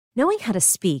Knowing how to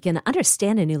speak and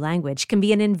understand a new language can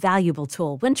be an invaluable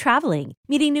tool when traveling,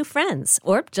 meeting new friends,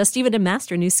 or just even to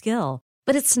master a new skill.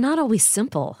 But it's not always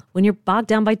simple when you're bogged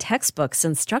down by textbooks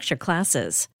and structured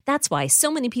classes. That's why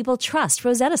so many people trust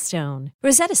Rosetta Stone.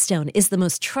 Rosetta Stone is the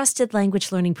most trusted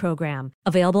language learning program,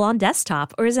 available on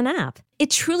desktop or as an app. It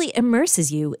truly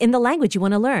immerses you in the language you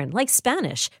want to learn, like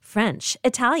Spanish, French,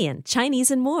 Italian,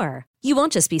 Chinese, and more. You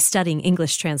won't just be studying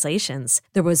English translations.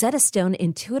 The Rosetta Stone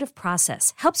intuitive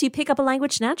process helps you pick up a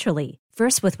language naturally,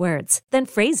 first with words, then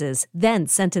phrases, then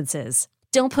sentences.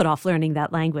 Don't put off learning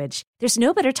that language. There's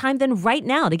no better time than right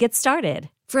now to get started.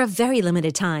 For a very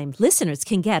limited time, listeners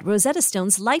can get Rosetta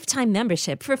Stone's lifetime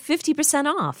membership for 50%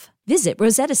 off. Visit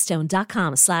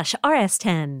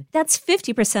rosettastone.com/rs10. That's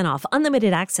 50% off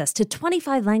unlimited access to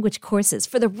 25 language courses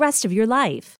for the rest of your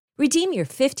life. Redeem your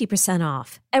 50%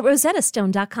 off at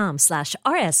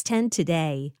rosettastone.com/rs10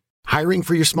 today. Hiring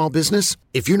for your small business?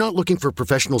 If you're not looking for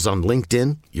professionals on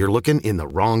LinkedIn, you're looking in the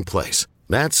wrong place.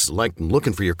 That's like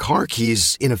looking for your car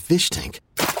keys in a fish tank.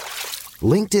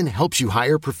 LinkedIn helps you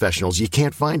hire professionals you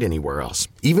can't find anywhere else,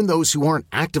 even those who aren't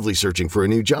actively searching for a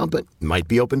new job but might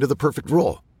be open to the perfect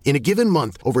role. In a given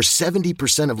month, over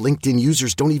 70% of LinkedIn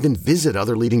users don't even visit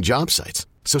other leading job sites.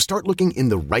 So start looking in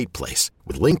the right place.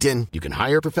 With LinkedIn, you can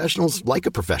hire professionals like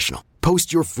a professional.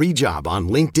 Post your free job on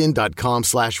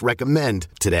linkedin.com/recommend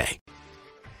today.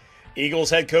 Eagles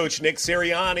head coach Nick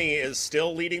Sirianni is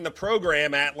still leading the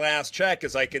program at last check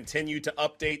as I continue to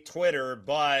update Twitter,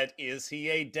 but is he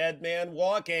a dead man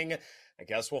walking? I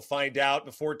guess we'll find out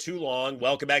before too long.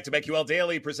 Welcome back to BetQL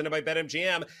Daily, presented by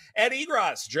BetMGM. Ed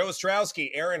Egros, Joe Ostrowski,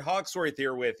 Aaron Hawksworth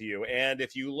here with you. And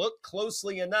if you look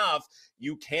closely enough,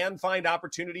 you can find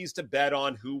opportunities to bet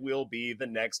on who will be the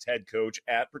next head coach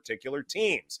at particular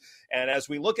teams. And as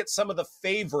we look at some of the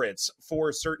favorites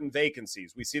for certain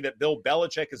vacancies, we see that Bill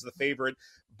Belichick is the favorite,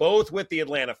 both with the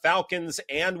Atlanta Falcons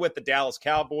and with the Dallas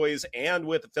Cowboys and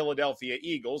with the Philadelphia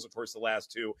Eagles. Of course, the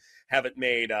last two haven't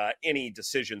made any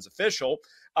decisions official.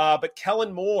 But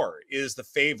Kellen Moore is the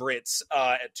favorites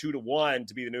at 2-1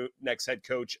 to be the new next head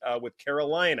coach with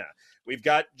Carolina. We've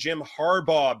got Jim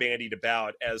Harbaugh bandied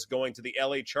about as going to the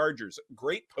LA Chargers.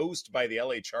 Great post by the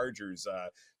LA Chargers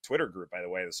Twitter group, by the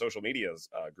way, the social media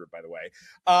group, by the way.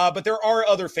 But there are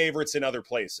other favorites in other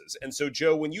places. And so,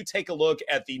 Joe, when you take a look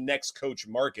at the next coach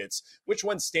markets, which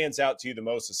one stands out to you the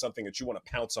most as something that you want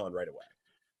to pounce on right away?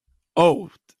 Oh,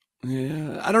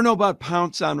 yeah. I don't know about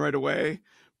pounce on right away,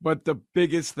 but the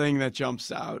biggest thing that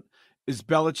jumps out is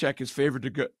Belichick is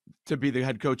favored to be the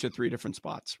head coach at 3 different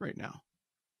spots right now.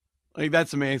 Like,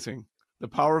 that's amazing. The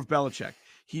power of Belichick.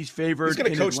 He's favored. He's going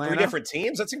to coach Atlanta. 3 different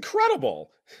teams. That's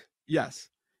incredible. Yes.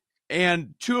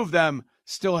 And 2 of them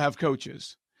still have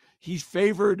coaches. He's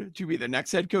favored to be the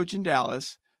next head coach in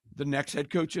Dallas, the next head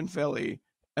coach in Philly,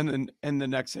 and the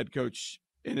next head coach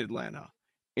in Atlanta.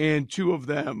 And 2 of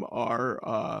them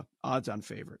are odds-on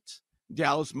favorites.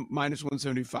 Dallas minus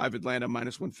 175, Atlanta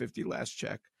minus 150 last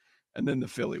check, and then the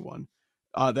Philly one.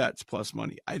 That's plus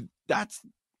money. That's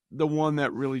the one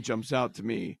that really jumps out to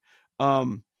me.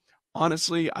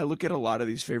 Honestly, I look at a lot of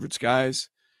these favorites guys,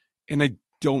 and I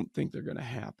don't think they're going to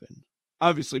happen.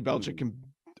 Obviously, Belichick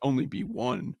can only be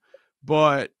one,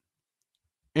 but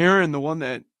Aaron, the one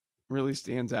that really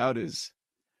stands out is,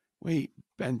 wait,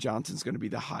 Ben Johnson's going to be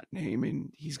the hot name,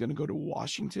 and he's going to go to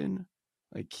Washington.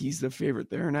 Like, he's the favorite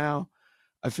there now.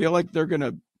 I feel like they're going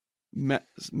to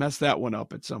mess that one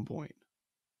up at some point.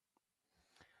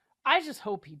 I just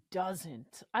hope he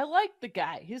doesn't. I like the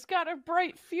guy. He's got a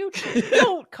bright future.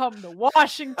 Don't come to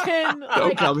Washington.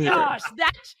 Don't come here. Gosh,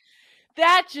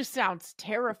 that just sounds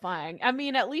terrifying. I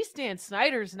mean, at least Dan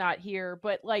Snyder's not here,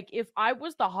 but like, if I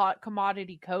was the hot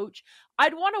commodity coach,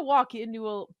 I'd want to walk into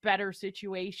a better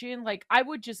situation. Like, I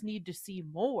would just need to see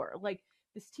more. Like,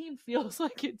 this team feels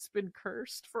like it's been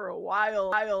cursed for a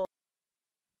while.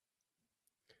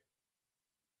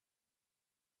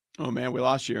 Oh, man, we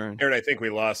lost you, Aaron. Aaron, I think we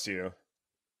lost you.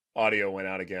 Audio went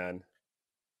out again.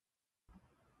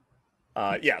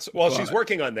 Yes, well, she's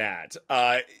working on that.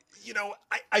 I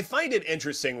find it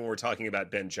interesting when we're talking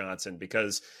about Ben Johnson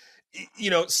because,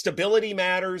 stability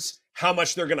matters. How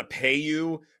much they're going to pay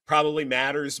you probably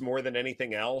matters more than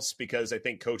anything else, because I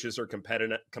think coaches are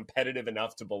competitive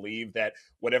enough to believe that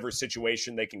whatever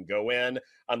situation they can go in,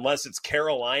 unless it's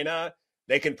Carolina,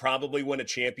 they can probably win a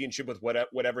championship with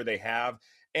whatever they have.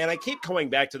 And I keep coming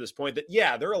back to this point that,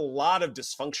 yeah, there are a lot of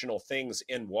dysfunctional things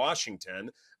in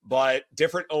Washington, but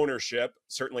different ownership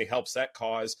certainly helps that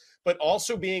cause. But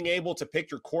also being able to pick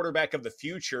your quarterback of the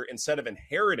future instead of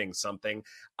inheriting something,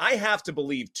 I have to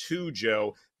believe too,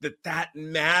 Joe, that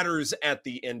matters at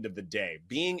the end of the day.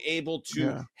 Being able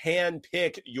to hand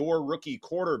pick your rookie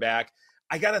quarterback,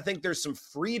 I got to think there's some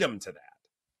freedom to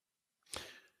that.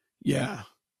 Yeah.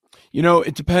 You know,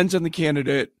 it depends on the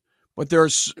candidate, but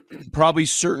there's probably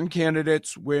certain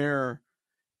candidates where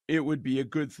it would be a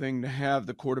good thing to have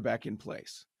the quarterback in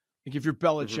place. Like if you're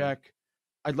Belichick,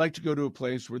 I'd like to go to a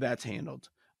place where that's handled.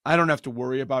 I don't have to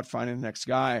worry about finding the next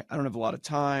guy. I don't have a lot of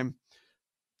time.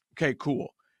 Okay,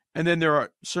 cool. And then there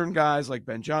are certain guys like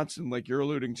Ben Johnson, like you're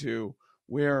alluding to,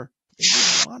 where they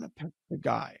want to pick the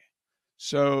guy.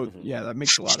 So, yeah, that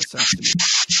makes a lot of sense to me.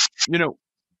 You know,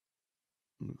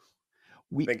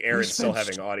 I think Aaron's still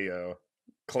having audio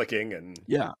clicking and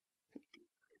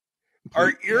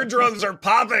our eardrums are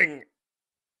popping.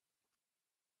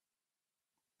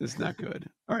 It's not good.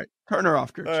 All right, turn her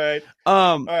off, Church.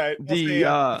 All right.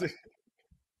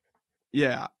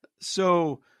 Yeah.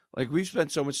 So, like, we've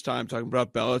spent so much time talking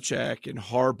about Belichick and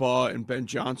Harbaugh and Ben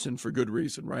Johnson for good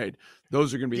reason, right?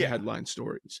 Those are going to be headline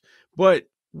stories. But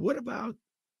what about,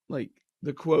 like,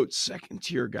 the quote second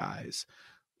tier guys?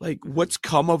 Like, what's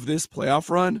come of this playoff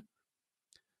run?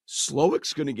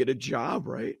 Slowick's going to get a job,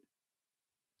 right?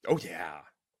 Oh, yeah.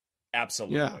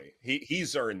 Absolutely. Yeah.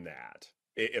 He's earned that,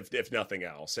 if nothing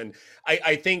else. And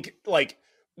I think, like,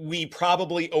 we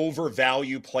probably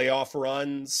overvalue playoff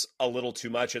runs a little too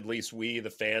much. At least we, the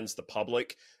fans, the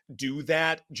public, do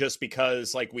that just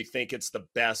because, like, we think it's the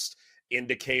best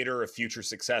indicator of future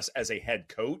success as a head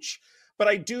coach. But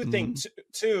I do think,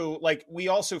 too, like, we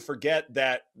also forget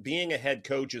that being a head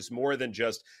coach is more than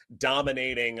just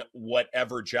dominating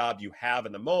whatever job you have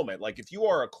in the moment. Like, if you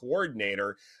are a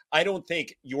coordinator, I don't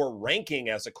think your ranking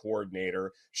as a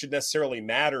coordinator should necessarily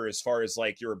matter as far as,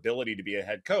 like, your ability to be a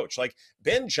head coach. Like,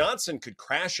 Ben Johnson could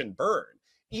crash and burn.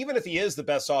 Even if he is the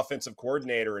best offensive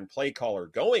coordinator and play caller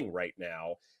going right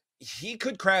now, he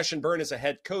could crash and burn as a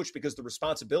head coach because the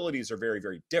responsibilities are very,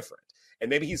 very different. And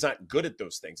maybe he's not good at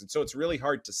those things. And so it's really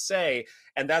hard to say.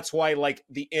 And that's why, like,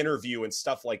 the interview and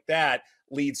stuff like that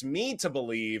leads me to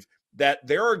believe that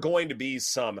there are going to be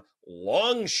some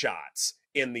long shots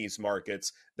in these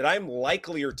markets that I'm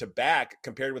likelier to back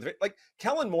compared with, like,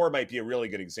 Kellen Moore might be a really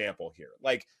good example here.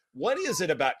 Like, what is it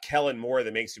about Kellen Moore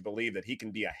that makes you believe that he can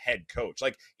be a head coach?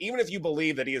 Like, even if you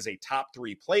believe that he is a top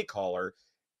 3 play caller,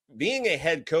 being a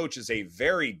head coach is a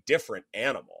very different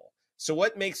animal. So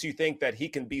what makes you think that he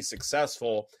can be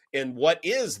successful in what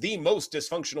is the most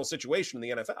dysfunctional situation in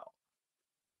the NFL?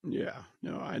 Yeah,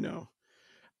 no, I know.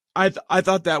 I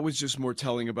thought that was just more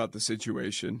telling about the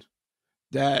situation,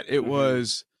 that it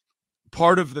was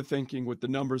part of the thinking with the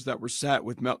numbers that were set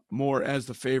with Moore as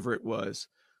the favorite was,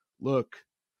 look,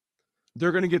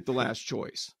 they're going to get the last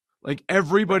choice. Like,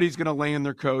 everybody's going to land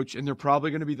their coach, and they're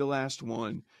probably going to be the last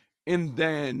one. And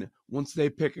then once they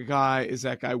pick a guy, is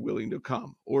that guy willing to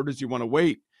come? Or does he want to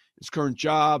wait his current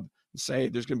job and say,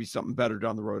 there's going to be something better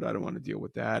down the road? I don't want to deal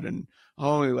with that. And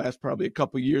I'll only last probably a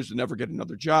couple of years and never get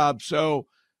another job. So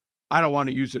I don't want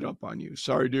to use it up on you.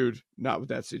 Sorry, dude. Not with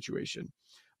that situation.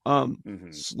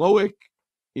 Slowick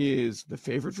is the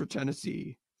favorite for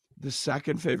Tennessee, the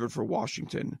second favorite for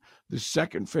Washington, the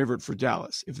second favorite for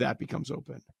Dallas, if that becomes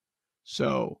open.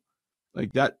 So,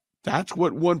 like, that's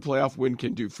what one playoff win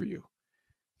can do for you.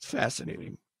 It's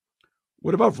fascinating.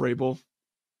 What about Vrabel?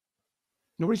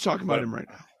 Nobody's talking about him right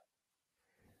now.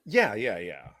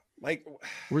 Yeah. Like,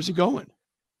 where's he going?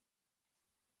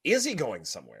 Is he going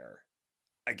somewhere?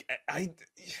 I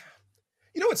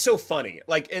you know, it's so funny.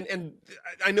 Like, and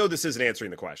I know this isn't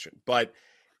answering the question, but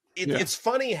it's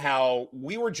funny how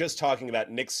we were just talking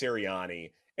about Nick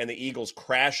Sirianni and the Eagles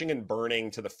crashing and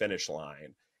burning to the finish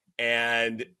line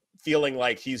and feeling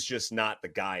like he's just not the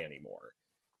guy anymore.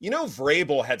 You know,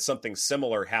 Vrabel had something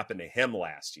similar happen to him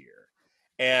last year.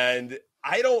 And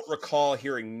I don't recall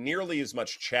hearing nearly as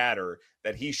much chatter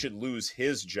that he should lose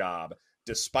his job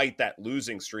despite that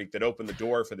losing streak that opened the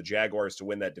door for the Jaguars to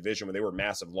win that division when they were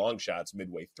massive long shots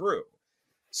midway through.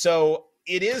 So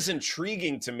it is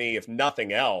intriguing to me, if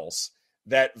nothing else,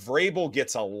 that Vrabel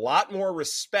gets a lot more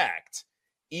respect,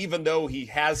 even though he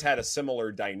has had a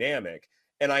similar dynamic.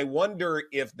 And I wonder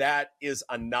if that is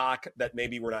a knock that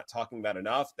maybe we're not talking about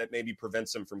enough, that maybe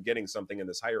prevents him from getting something in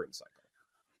this hiring cycle.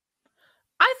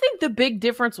 I think the big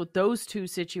difference with those two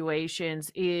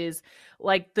situations is,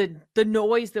 like the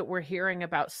noise that we're hearing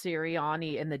about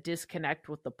Sirianni and the disconnect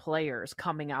with the players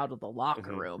coming out of the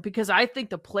locker room, because I think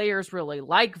the players really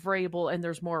like Vrabel and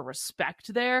there's more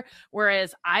respect there.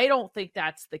 Whereas I don't think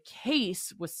that's the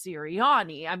case with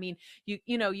Sirianni. I mean,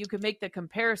 you know, you could make the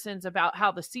comparisons about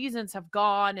how the seasons have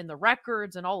gone and the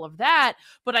records and all of that.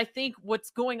 But I think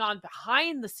what's going on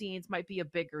behind the scenes might be a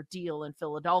bigger deal in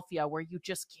Philadelphia where you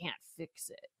just can't fix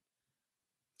it.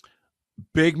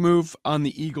 Big move on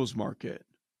the Eagles market.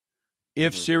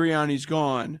 If Sirianni's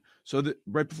gone, so that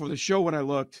right before the show when I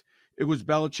looked, it was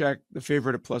Belichick, the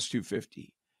favorite at plus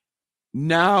 250.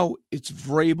 Now it's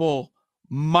Vrabel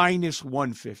minus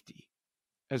 150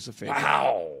 as the favorite.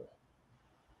 Wow.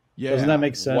 Yeah. Doesn't that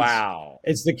make sense? Wow.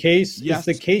 It's the case. Yes.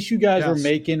 It's the case you guys were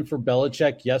making for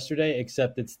Belichick yesterday,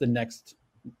 except it's the next.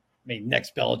 I mean,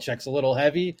 next Belichick's a little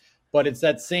heavy, but it's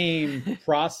that same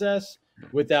process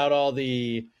without all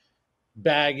the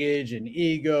baggage and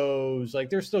egos. Like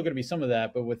there's still going to be some of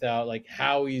that, but without like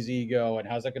Howie's ego and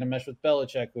how's that going to mesh with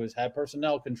Belichick, who has had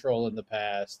personnel control in the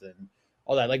past and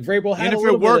all that. Like Vrabel had, and if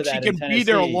it works, he can be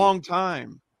there a long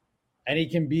time, and he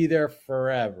can be there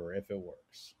forever if it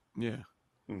works. Yeah.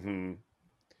 Mm-hmm.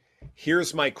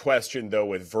 Here's my question though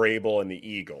with Vrabel and the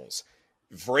Eagles.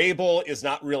 Vrabel is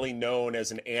not really known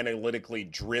as an analytically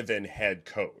driven head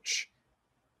coach.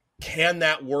 Can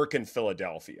that work in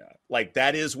Philadelphia? Like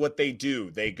that is what they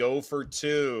do. They go for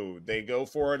two. They go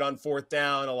for it on fourth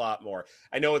down a lot more.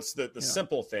 I know it's the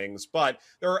simple things, but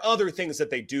there are other things that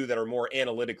they do that are more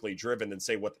analytically driven than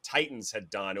say what the Titans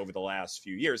had done over the last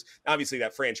few years. Obviously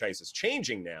that franchise is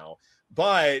changing now,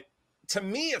 but to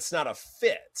me, it's not a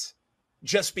fit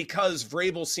just because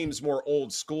Vrabel seems more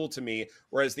old school to me,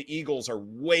 whereas the Eagles are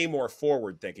way more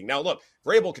forward thinking. Now look,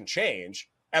 Vrabel can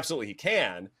change. Absolutely he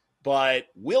can. But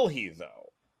will he,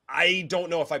 though? I don't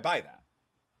know if I buy that.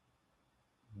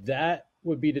 That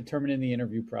would be determined in the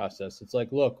interview process. It's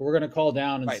like, look, we're going to call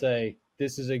down and say,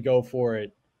 this is a go for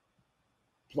it.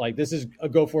 Like, this is a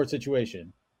go for it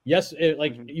situation. Yes,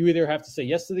 you either have to say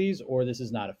yes to these or this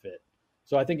is not a fit.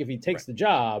 So I think if he takes the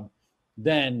job,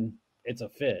 then it's a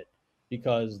fit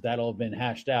because that'll have been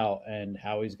hashed out and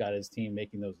how he's got his team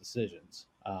making those decisions.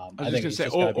 I think it's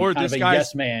just or this guy's a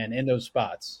yes man in those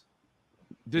spots.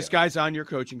 This guy's on your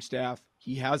coaching staff.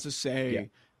 He has a say. Yeah.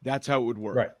 That's how it would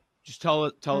work. Right. Just tell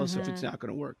us if it's not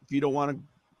going to work. If you don't want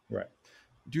to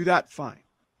do that, fine.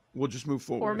 We'll just move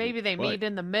forward. Or maybe they meet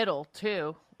in the middle,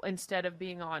 too, instead of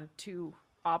being on two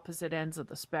opposite ends of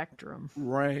the spectrum.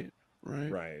 Right.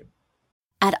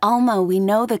 At Alma, we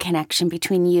know the connection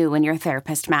between you and your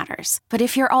therapist matters. But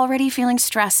if you're already feeling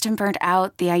stressed and burnt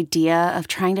out, the idea of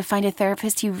trying to find a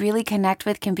therapist you really connect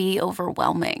with can be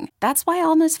overwhelming. That's why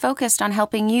Alma's focused on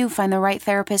helping you find the right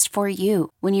therapist for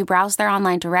you. When you browse their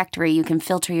online directory, you can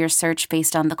filter your search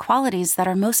based on the qualities that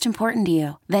are most important to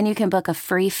you. Then you can book a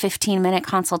free 15-minute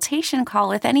consultation call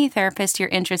with any therapist you're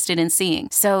interested in seeing,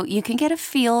 so you can get a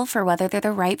feel for whether they're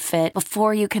the right fit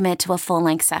before you commit to a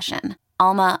full-length session.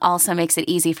 Alma also makes it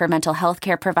easy for mental health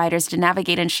care providers to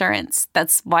navigate insurance.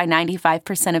 That's why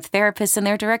 95% of therapists in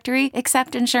their directory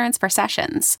accept insurance for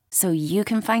sessions. So you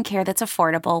can find care that's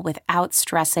affordable without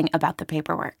stressing about the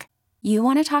paperwork. You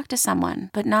want to talk to someone,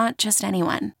 but not just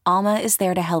anyone. Alma is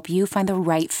there to help you find the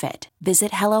right fit.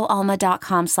 Visit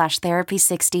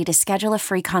helloalma.com/therapy60 to schedule a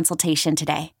free consultation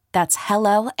today. That's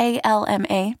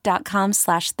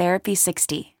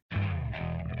helloalma.com/therapy60.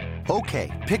 Okay,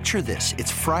 picture this.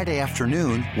 It's Friday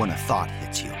afternoon when a thought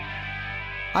hits you.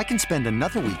 I can spend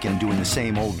another weekend doing the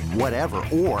same old whatever,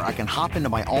 or I can hop into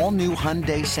my all-new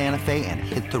Hyundai Santa Fe and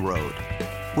hit the road.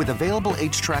 With available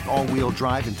H-Track all-wheel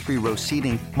drive and 3-row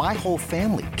seating, my whole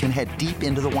family can head deep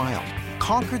into the wild.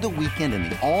 Conquer the weekend in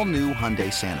the all-new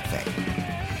Hyundai Santa Fe.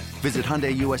 Visit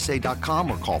HyundaiUSA.com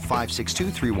or call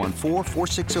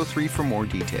 562-314-4603 for more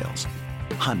details.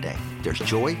 Hyundai, there's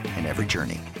joy in every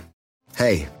journey.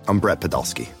 Hey, I'm Brett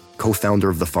Podolsky, co-founder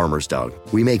of The Farmer's Dog.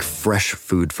 We make fresh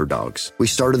food for dogs. We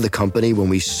started the company when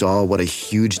we saw what a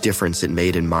huge difference it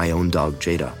made in my own dog,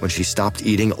 Jada, when she stopped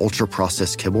eating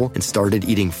ultra-processed kibble and started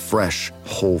eating fresh,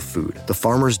 whole food. The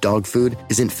Farmer's Dog food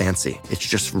isn't fancy. It's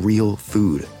just real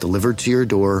food delivered to your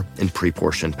door in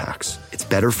pre-portioned packs. It's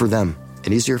better for them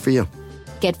and easier for you.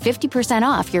 Get 50%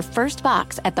 off your first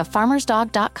box at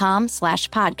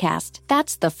thefarmersdog.com/podcast.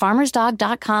 That's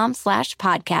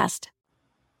thefarmersdog.com/podcast.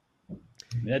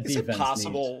 That is it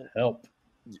possible? Needs help.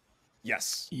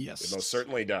 Yes, it most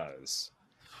certainly does.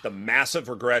 The massive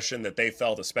regression that they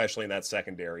felt, especially in that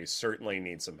secondary, certainly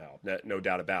needs some help. No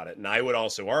doubt about it. And I would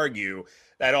also argue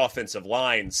that offensive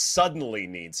line suddenly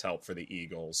needs help for the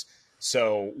Eagles.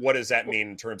 So what does that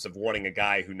mean in terms of wanting a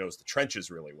guy who knows the trenches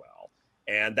really well?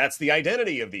 And that's the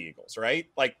identity of the Eagles, right?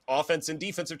 Like offense and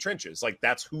defensive trenches, like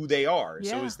that's who they are.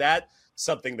 Yeah. So is that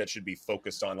something that should be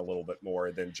focused on a little bit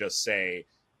more than just say,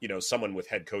 someone with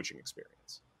head coaching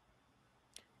experience?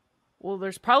 Well,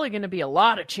 there's probably going to be a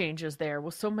lot of changes there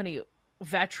with so many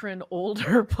veteran,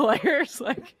 older players.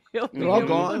 Like they're all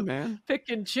gone, man. Pick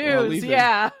and choose.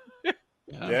 Yeah.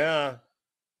 Yeah.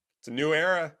 It's a new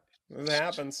era. It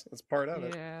happens. It's part of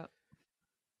it. Yeah.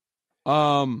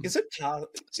 Is it?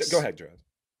 Go ahead, Drew.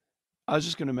 I was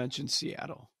just going to mention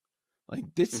Seattle. Like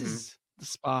this is the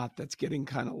spot that's getting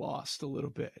kind of lost a little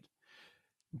bit.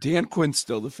 Dan Quinn's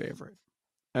still the favorite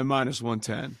at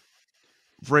 -110.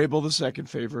 Vrabel the second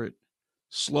favorite.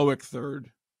 Slowick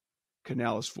third.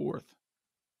 Canales fourth.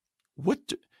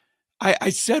 I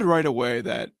said right away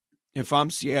that if I'm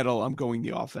Seattle, I'm going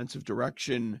the offensive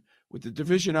direction with the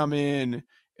division I'm in,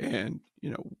 and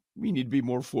we need to be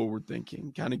more forward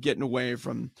thinking, kind of getting away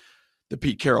from the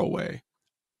Pete Carroll way.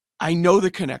 I know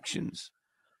the connections,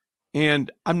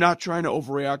 and I'm not trying to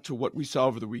overreact to what we saw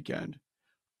over the weekend.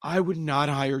 I would not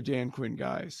hire Dan Quinn,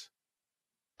 guys.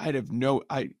 I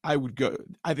would go.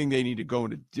 I think they need to go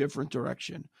in a different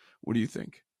direction. What do you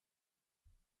think?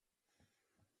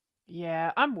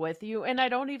 Yeah, I'm with you. And I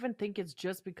don't even think it's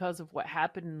just because of what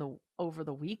happened over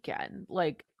the weekend.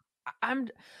 Like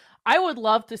I would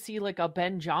love to see like a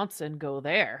Ben Johnson go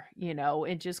there,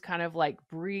 and just kind of like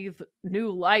breathe new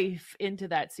life into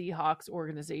that Seahawks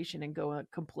organization and go a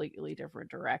completely different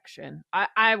direction.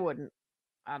 I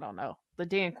don't know. The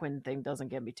Dan Quinn thing doesn't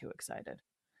get me too excited.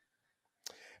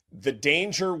 The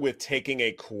danger with taking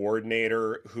a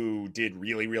coordinator who did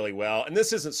really, really well, and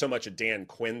this isn't so much a Dan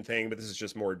Quinn thing, but this is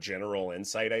just more general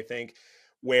insight, I think,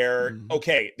 where,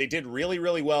 okay, they did really,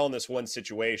 really well in this one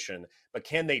situation, but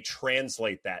can they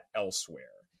translate that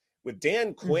elsewhere? With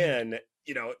Dan Quinn,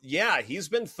 he's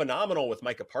been phenomenal with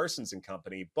Micah Parsons and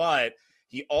company, but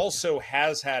he also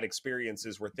has had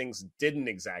experiences where things didn't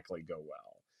exactly go well.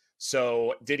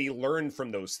 So did he learn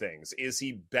from those things? Is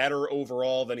he better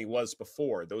overall than he was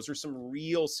before? Those are some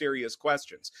real serious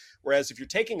questions. Whereas if you're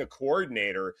taking a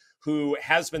coordinator who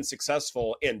has been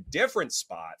successful in different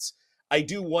spots, I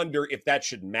do wonder if that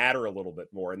should matter a little bit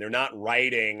more. And they're not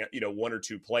writing, one or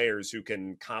two players who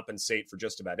can compensate for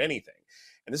just about anything.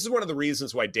 And this is one of the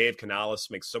reasons why Dave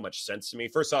Canales makes so much sense to me.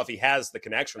 First off, he has the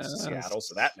connections to Seattle,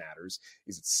 so that matters.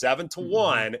 He's at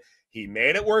 7-1. He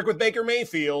made it work with Baker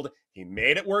Mayfield. He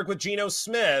made it work with Geno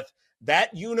Smith.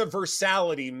 That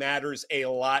universality matters a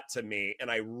lot to me, and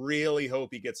I really hope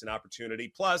he gets an opportunity.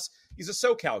 Plus, he's a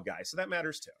SoCal guy, so that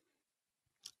matters too.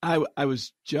 I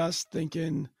was just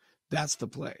thinking that's the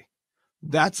play.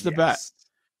 That's the bet.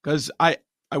 Because I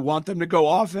want them to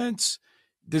go offense.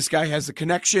 This guy has the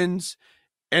connections,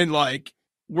 and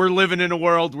we're living in a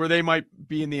world where they might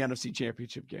be in the NFC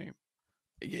Championship game.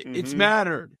 It's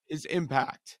mattered, his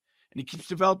impact. And he keeps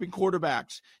developing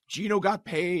quarterbacks. Geno got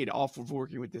paid off of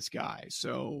working with this guy.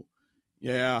 So,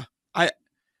 yeah, I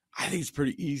think it's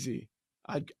pretty easy.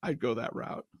 I'd go that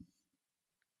route.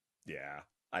 Yeah,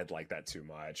 I'd like that too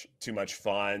much. Too much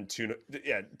fun. Too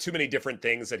many different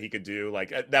things that he could do.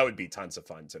 That would be tons of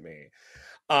fun to me.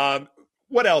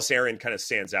 What else, Aaron, kind of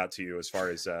stands out to you as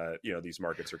far as these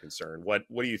markets are concerned? What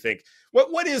do you think?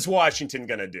 What is Washington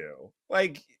going to do?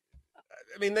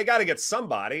 They got to get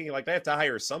somebody. They have to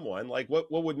hire someone. What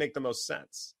would make the most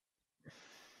sense?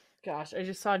 Gosh, I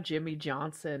just saw Jimmy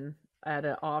Johnson at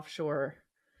an offshore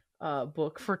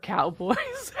book for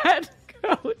Cowboys head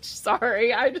coach.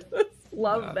 Sorry, I just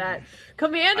love that.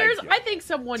 Commanders, I think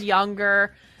someone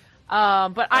younger.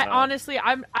 But I honestly,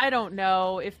 I don't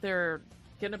know if they're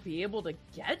gonna be able to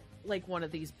get one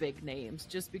of these big names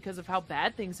just because of how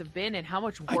bad things have been and how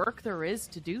much work there is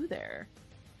to do there.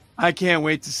 I can't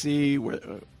wait to see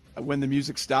when the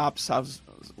music stops,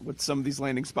 what some of these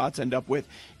landing spots end up with.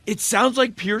 It sounds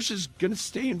like Pierce is going to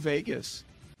stay in Vegas.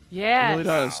 Yeah, it really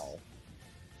does. Wow.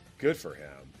 Good for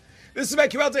him. This is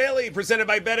BetQL Daily, presented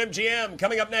by BetMGM.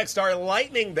 Coming up next, our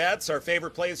lightning bets, our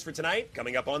favorite plays for tonight,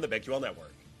 coming up on the BetQL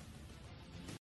Network.